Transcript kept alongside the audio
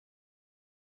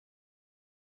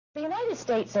The United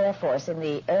States Air Force in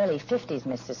the early 50s,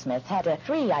 Mr. Smith, had a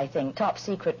free, I think,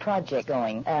 top-secret project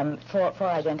going for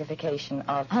identification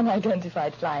of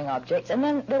unidentified flying objects, and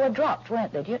then they were dropped,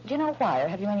 weren't they? Do you know why, or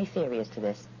have you any theory as to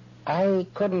this? I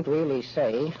couldn't really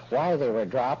say why they were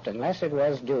dropped unless it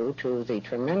was due to the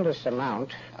tremendous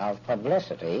amount of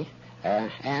publicity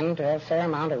and a fair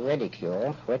amount of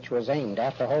ridicule which was aimed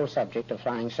at the whole subject of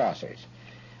flying saucers.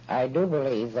 I do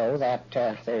believe, though, that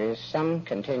there is some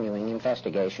continuing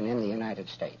investigation in the United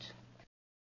States.